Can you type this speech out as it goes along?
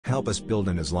Help us build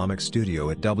an Islamic studio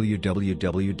at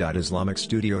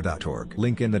www.islamicstudio.org.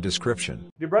 Link in the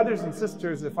description. Dear brothers and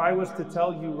sisters, if I was to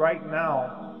tell you right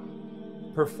now,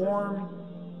 perform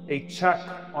a check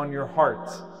on your heart.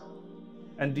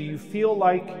 And do you feel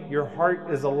like your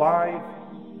heart is alive?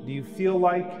 Do you feel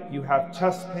like you have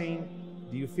chest pain?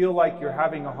 Do you feel like you're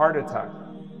having a heart attack?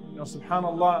 You know,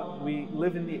 subhanAllah, we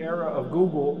live in the era of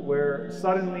Google where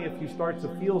suddenly if you start to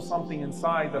feel something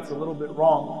inside that's a little bit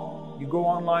wrong, you go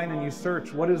online and you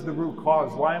search, what is the root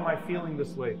cause? Why am I feeling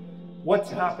this way?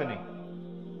 What's happening?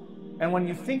 And when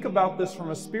you think about this from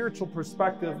a spiritual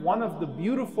perspective, one of the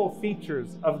beautiful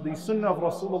features of the Sunnah of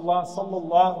Rasulullah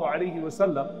sallallahu alaihi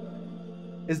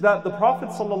wasallam is that the Prophet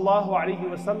sallallahu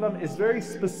alaihi wasallam is very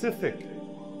specific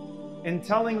in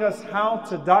telling us how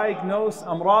to diagnose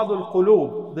amradul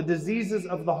qulub, the diseases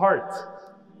of the heart,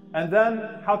 and then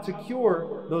how to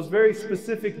cure those very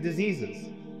specific diseases.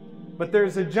 But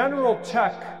there's a general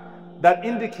check that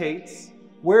indicates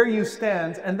where you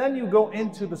stand, and then you go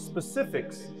into the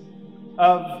specifics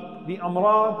of the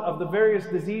amrad, of the various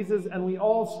diseases, and we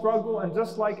all struggle, and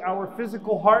just like our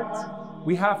physical heart,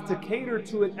 we have to cater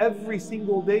to it every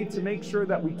single day to make sure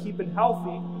that we keep it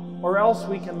healthy, or else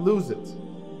we can lose it.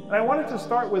 And I wanted to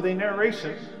start with a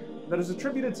narration that is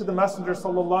attributed to the Messenger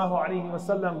sallallahu alaihi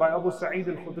wasallam by Abu Sa'id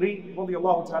al-Khudri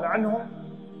radiyallahu ta'ala anhu,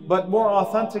 but more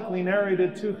authentically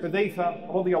narrated to Hudayfa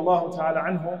radiyallahu ta'ala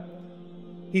anhu.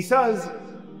 He says,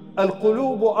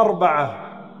 Al-qulubu arba'ah.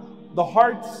 The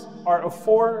hearts are of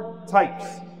four types.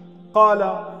 قال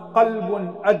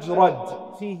قلب أجرد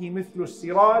فيه مثل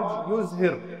السراج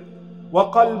يزهر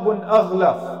وقلب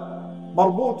أغلف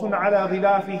مربوط على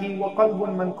غلافه وقلب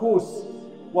منكوس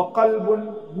وقلب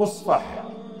مصفح.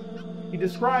 He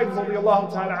describes radiyallahu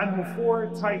ta'ala anhu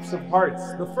four types of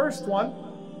hearts. The first one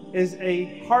is a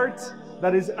heart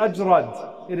that is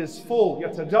ajrad. It is full,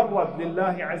 yatajarrad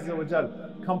lillahi azza wa jal,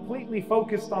 completely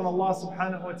focused on Allah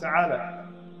subhanahu wa ta'ala.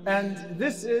 And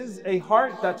this is a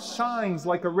heart that shines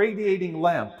like a radiating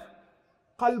lamp.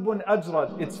 Qalbun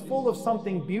ajrad. It's full of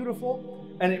something beautiful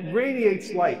and it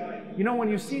radiates light. You know, when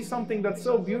you see something that's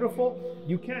so beautiful,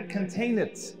 you can't contain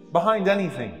it behind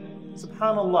anything.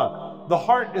 Subhanallah. The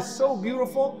heart is so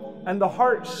beautiful and the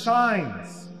heart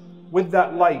shines with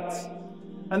that light.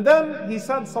 And then he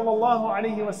said, sallallahu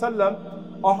alaihi wasallam,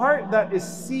 a heart that is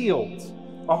sealed.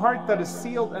 A heart that is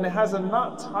sealed and it has a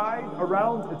knot tied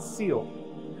around its seal.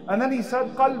 And then he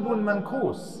said, qalbun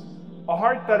mankus, a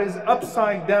heart that is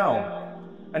upside down.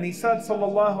 And he said,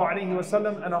 sallallahu alaihi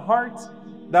wasallam, and a heart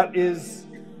that is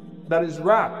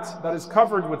wrapped, that is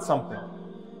covered with something.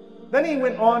 Then he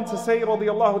went on to say,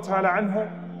 radiyallahu ta'ala anhu,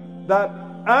 that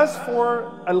as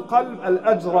for al-qalb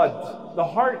al-ajrad, the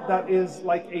heart that is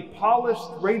like a polished,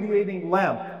 radiating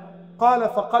lamp, قال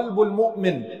فقلب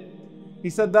المؤمن. He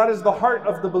said that is the heart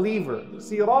of the believer.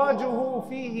 سراجه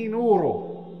فيه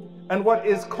نوره. And what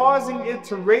is causing it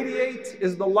to radiate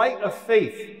is the light of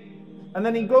faith. And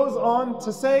then he goes on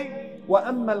to say,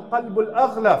 وَأَمَّا الْقَلْبُ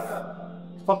الْأَغْلَفِ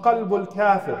فَقَلْبُ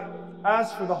الْكَافِرِ.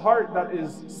 As for the heart that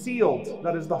is sealed,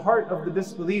 that is the heart of the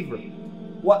disbeliever.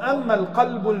 وَأَمَّا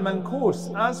الْقَلْبُ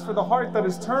الْمَنْكُوسِ. As for the heart that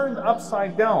is turned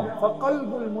upside down, فَقَلْبُ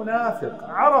الْمُنَافِقِ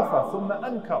عَرَفَ ثُمَّ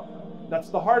أَنْكَرَ. That's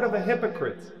the heart of a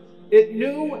hypocrite. It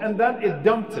knew and then it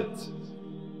dumped it.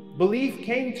 Belief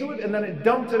came to it and then it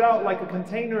dumped it out like a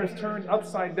container is turned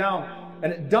upside down,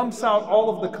 and it dumps out all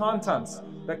of the contents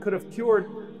that could have cured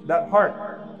that heart.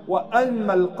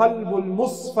 وَأَمَّا الْقَلْبُ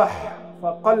الْمُصْفَحِ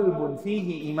فَقَلْبٌ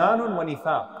فِيهِ إِيمَانٌ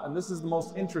وَنِفَاقٌ. And this is the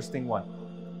most interesting one.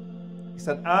 He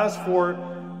said, as for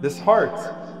this heart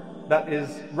that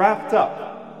is wrapped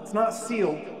up, it's not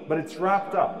sealed, but it's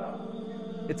wrapped up.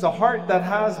 It's a heart that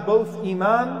has both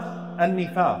iman and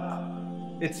nifaq.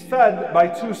 It's fed by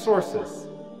two sources,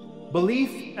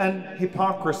 belief and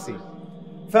hypocrisy.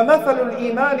 فَمَثَلُ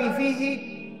الْإِيمَانِ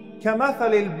فِيهِ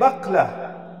كَمَثَلِ الْبَقْلَةِ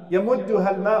يَمُدُّهَا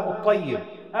الْمَاءُ الطَّيِّبُ.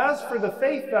 As for the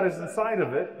faith that is inside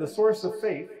of it, the source of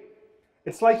faith,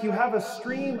 it's like you have a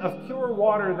stream of pure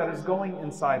water that is going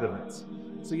inside of it.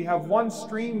 So you have one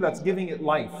stream that's giving it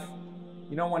life.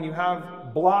 You know, when you have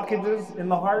blockages in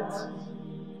the heart,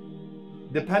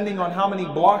 depending on how many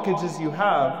blockages you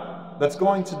have, that's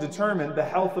going to determine the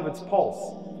health of its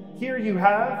pulse. Here you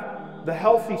have the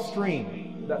healthy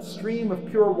stream, that stream of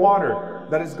pure water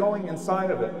that is going inside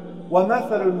of it. وَمَثَلُ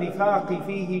النِّفَاقِ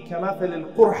فِيهِ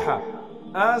كَمَثَلِ الْقُرْحَةِ.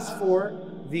 As for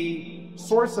the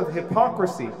source of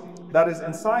hypocrisy that is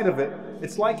inside of it,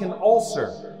 it's like an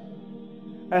ulcer.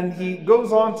 And he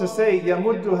goes on to say,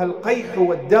 يَمُدُّهَا الْقَيْحُ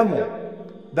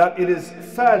وَالدَّمُ, that it is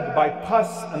fed by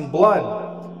pus and blood.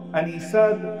 And he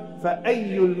said,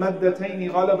 فَأَيُّ الْمَدَّتَيْنِ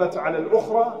غَلَبَتْ عَلَى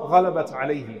الْأُخْرَى غَلَبَتْ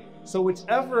عَلَيْهِ. So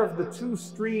whichever of the two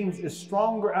streams is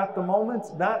stronger at the moment,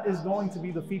 that is going to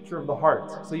be the feature of the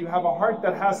heart. So you have a heart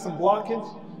that has some blockage,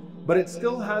 but it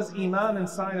still has iman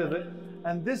inside of it.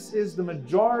 And this is the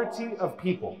majority of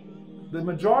people. The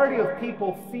majority of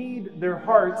people feed their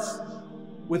hearts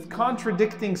with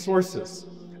contradicting sources.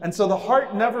 And so the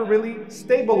heart never really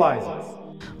stabilizes.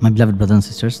 My beloved brothers and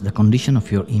sisters, the condition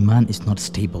of your iman is not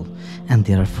stable. And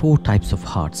there are 4 types of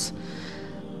hearts.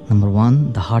 Number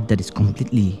 1, the heart that is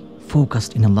completely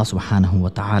focused in Allah subhanahu wa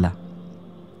ta'ala.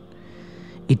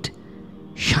 It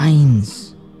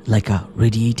shines like a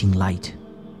radiating light.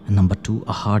 And number 2,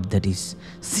 a heart that is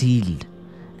sealed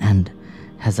and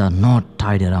has a knot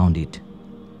tied around it.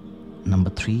 Number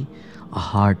 3, a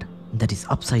heart that is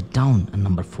upside down. And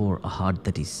number 4, a heart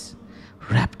that is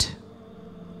wrapped.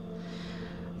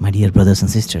 My dear brothers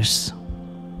and sisters,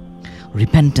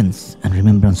 repentance and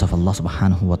remembrance of Allah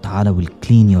subhanahu wa ta'ala will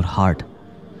clean your heart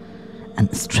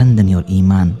and strengthen your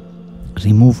iman.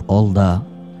 Remove all the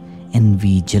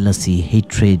envy, jealousy,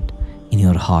 hatred in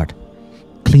your heart.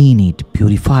 Clean it,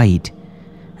 purify it,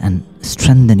 and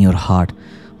strengthen your heart.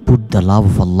 Put the love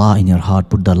of Allah in your heart.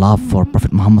 Put the love for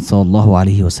Prophet Muhammad sallallahu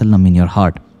alaihi wasallam in your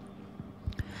heart.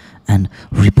 And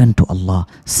repent to Allah,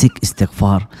 seek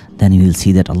istighfar, then you will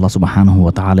see that Allah subhanahu wa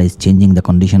ta'ala is changing the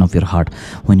condition of your heart.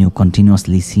 When you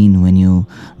continuously sin, when you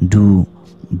do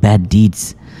bad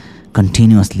deeds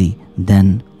continuously,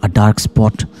 then a dark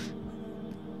spot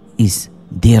is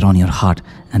there on your heart.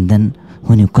 And then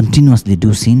when you continuously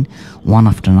do sin, one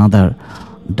after another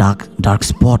dark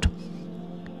spot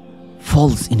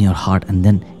falls in your heart, and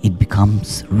then it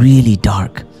becomes really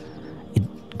dark. It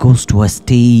goes to a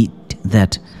state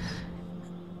that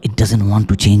it doesn't want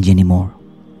to change anymore.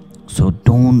 So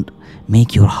don't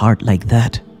make your heart like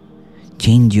that.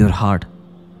 Change your heart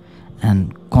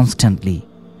and constantly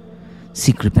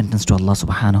seek repentance to Allah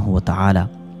subhanahu wa ta'ala.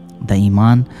 The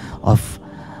iman of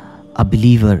a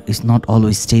believer is not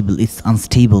always stable, it's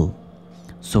unstable.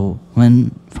 So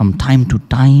when from time to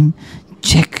time,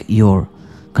 check your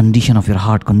condition of your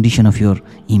heart, condition of your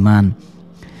iman.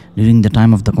 During the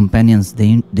time of the companions,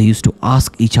 they used to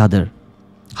ask each other,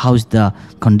 how is the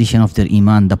condition of their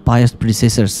iman? The pious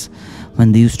predecessors,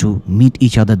 when they used to meet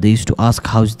each other, they used to ask,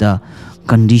 how is the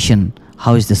condition,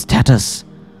 how is the status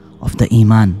of the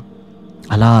iman?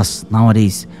 Alas,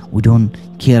 nowadays we don't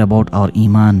care about our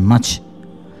iman much.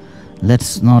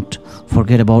 Let's not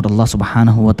forget about Allah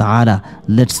subhanahu wa ta'ala.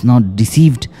 Let's not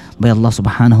deceived by Allah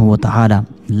subhanahu wa ta'ala.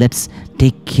 Let's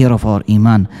take care of our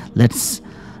iman. Let's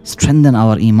strengthen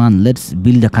our iman. Let's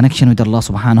build a connection with Allah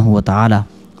subhanahu wa ta'ala.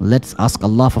 Let's ask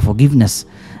Allah for forgiveness,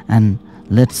 and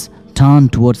let's turn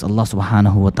towards Allah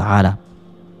subhanahu wa ta'ala.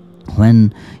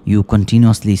 When you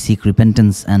continuously seek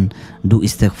repentance and do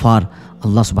istighfar,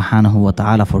 Allah subhanahu wa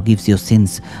ta'ala forgives your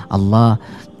sins. Allah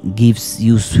gives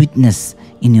you sweetness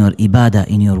in your ibadah,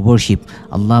 in your worship.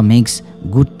 Allah makes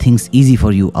good things easy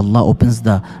for you. Allah opens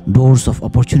the doors of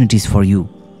opportunities for you.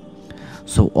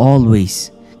 So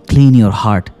always clean your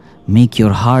heart. Make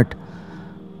your heart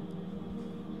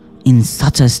in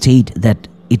such a state that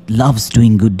it loves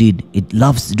doing good deed. It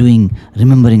loves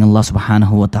remembering Allah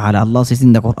subhanahu wa ta'ala. Allah says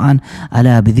in the Quran,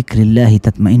 "Ala bi dhikrillahi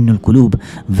tatma'innul qulub."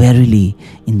 Verily,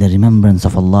 in the remembrance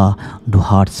of Allah, do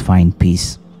hearts find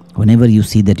peace. Whenever you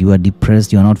see that you are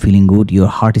depressed, you are not feeling good, your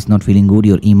heart is not feeling good,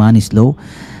 your iman is low,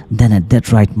 then at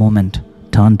that right moment,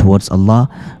 turn towards Allah,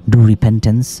 do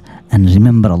repentance, and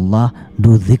remember Allah,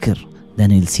 do dhikr.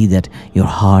 Then you'll see that your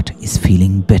heart is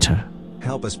feeling better.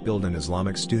 Help us build an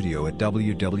Islamic studio at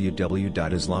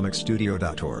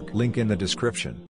www.islamicstudio.org. Link in the description.